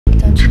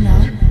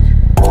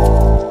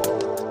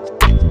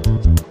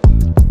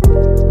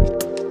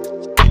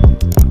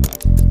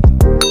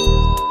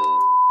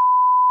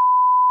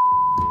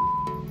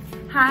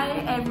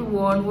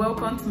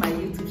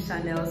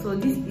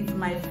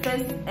my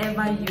first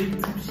ever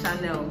YouTube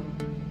channel.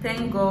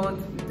 Thank God,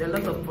 with a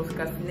lot of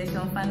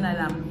procrastination, finally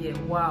I'm here.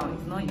 Wow,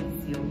 it's not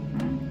easy.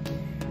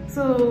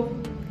 So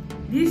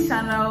this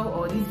channel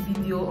or this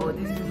video or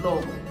this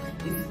vlog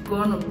is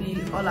gonna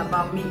be all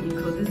about me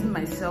introducing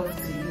myself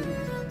to you.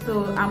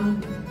 So I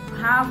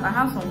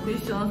have some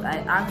questions I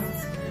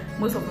asked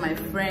most of my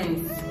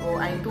friends,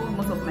 or I told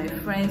most of my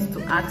friends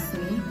to ask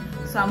me.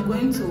 So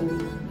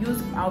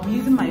I'll be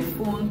using my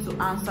phone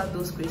to answer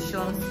those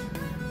questions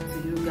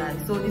to you guys.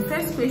 So the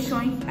first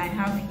question I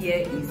have here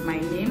is my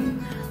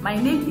name. My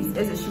name is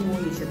Ezeshiwo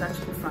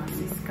Nishetachukwu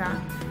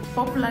Francisca,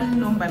 popularly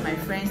known by my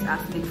friends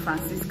as Nick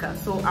Francisca.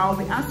 So I'll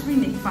be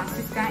answering Nick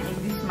Francisca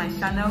in this my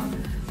channel.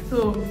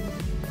 So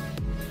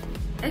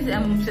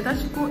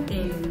Nishetachukwu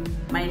in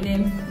my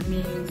name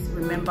means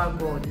remember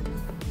God.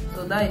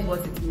 So that is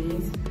what it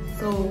means.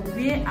 So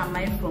where am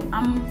I from?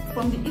 I'm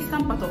from the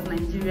eastern part of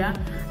Nigeria,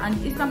 and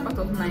the eastern part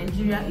of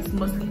Nigeria is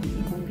mostly the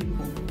Igbo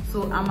people.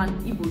 So I'm an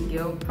Igbo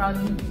girl,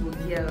 proudly Igbo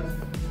girl.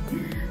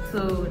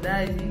 So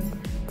that is it.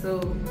 So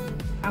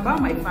about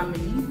my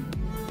family,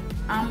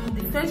 I'm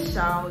the first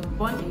child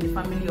born in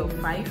a family of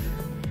 5.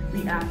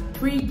 We are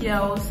 3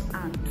 girls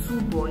and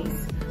 2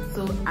 boys.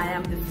 So I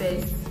am the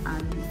first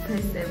and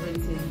first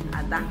everything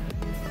at that.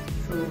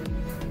 So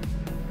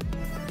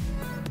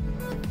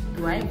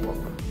do I work?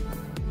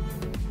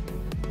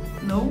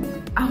 No,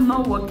 I'm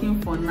not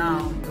working for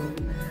now though,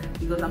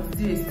 because I'm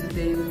still a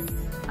student.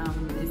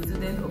 I'm a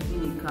student of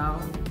Unikal.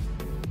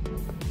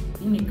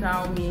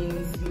 Unikal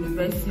means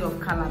University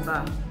of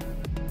Calabar.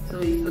 So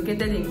it's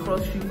located in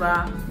Cross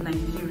River,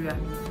 Nigeria.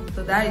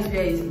 So that is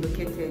where it's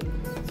located.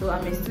 So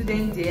I'm a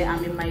student there.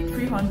 I'm in my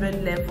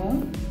 300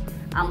 level.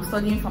 I'm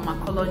studying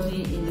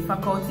pharmacology in the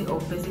Faculty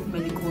of Basic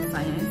Medical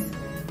Science.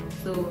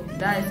 So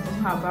that is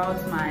all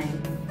about my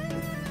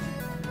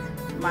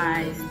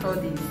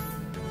studies.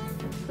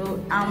 So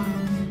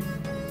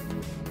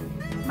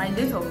my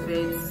date of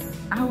birth,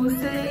 I will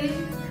say,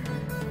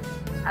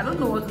 I don't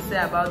know what to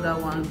say about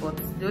that one, but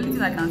the only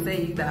thing I can say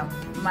is that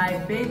my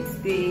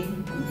birthday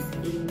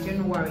is in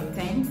January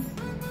 10th.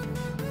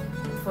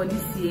 For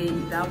this year,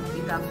 it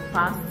has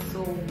passed,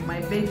 so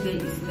my birthday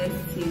is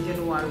next year,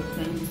 January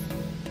 10th.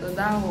 So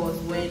that was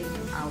when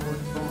I was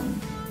born.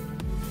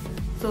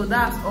 So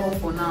that's all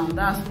for now.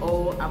 That's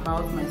all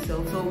about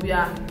myself. So we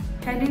are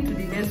heading to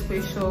the next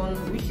question,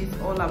 which is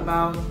all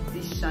about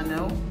this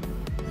channel.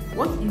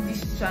 What is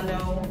this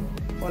channel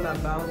all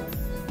about?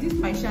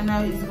 My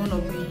channel is going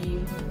to be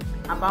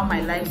about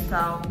my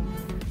lifestyle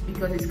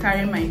because it's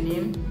carrying my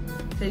name.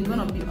 So it's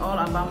going to be all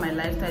about my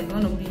lifestyle. It's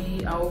going to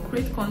be, I will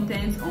create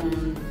content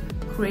on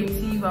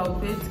creative,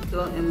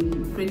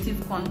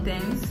 creative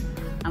content.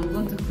 I'm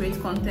going to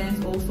create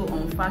content also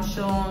on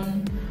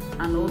fashion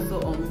and also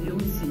on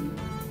beauty.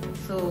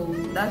 So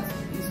that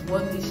is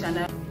what this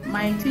channel.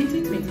 My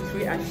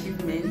 2023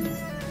 achievements.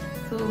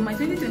 So my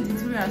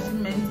 2023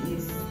 achievement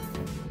is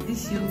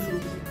this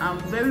YouTube. I'm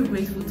very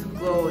grateful to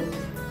God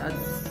that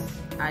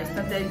I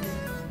started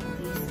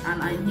this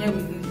and I'm here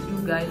with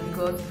you guys,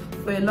 because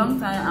for a long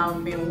time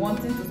I've been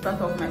wanting to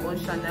start off my own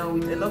channel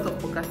with a lot of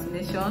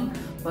procrastination,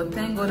 but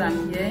thank God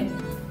I'm here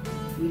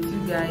with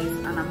you guys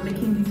and I'm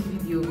making this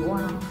video.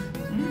 Wow,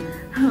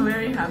 I'm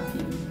very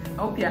happy.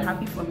 I hope you're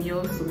happy for me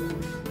also.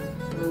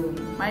 So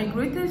my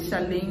greatest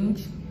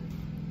challenge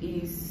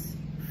is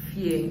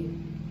fear.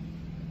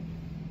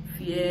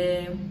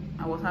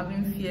 I was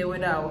having fear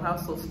whether I will have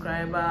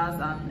subscribers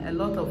and a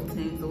lot of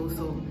things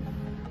also.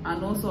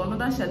 And also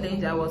another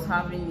challenge I was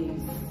having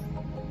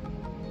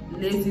is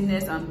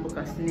laziness and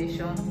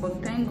procrastination,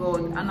 but thank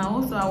God. And I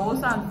will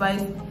also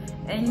advise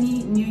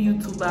any new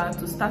YouTuber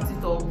to start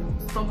it up.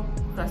 Stop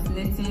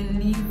procrastinating,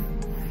 leave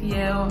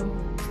fear,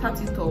 start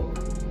it up.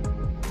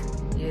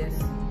 Yes.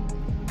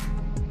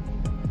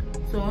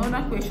 So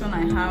another question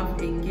I have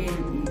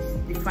again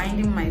is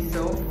defining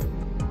myself.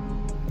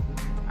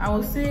 I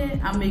would say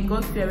I'm a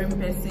God-fearing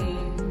person,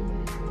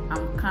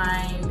 I'm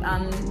kind,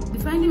 and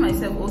defining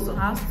myself also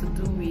has to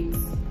do with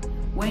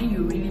when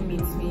you really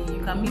meet me.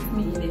 You can meet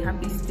me in a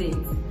happy state,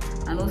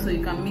 and also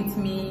you can meet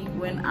me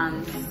when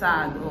I'm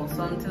sad or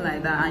something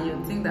like that, and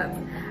you think that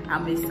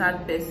I'm a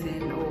sad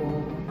person.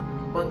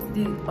 But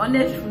the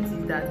honest truth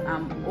is that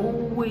I'm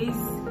always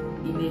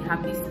in a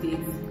happy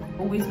state,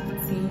 always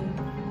putting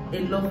a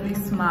lovely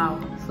smile.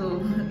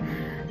 So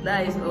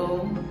that is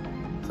all.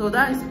 So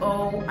that is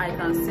all I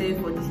can say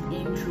for this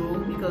intro,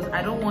 because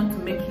I don't want to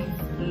make it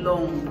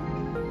long.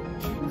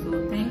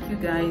 So thank you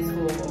guys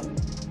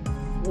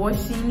for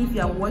watching. If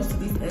you have watched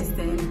this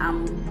extent,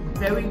 I'm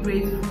very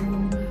grateful.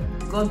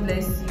 God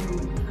bless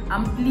you.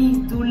 And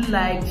please do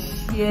like,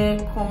 share,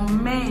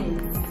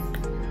 comment,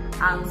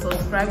 and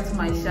subscribe to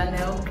my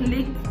channel.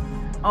 Click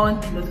on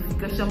the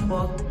notification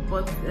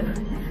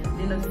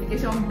the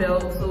notification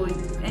bell, so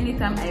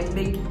anytime I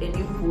make a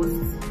new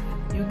post,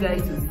 you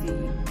guys will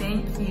see.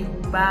 Thank you.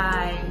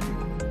 Bye.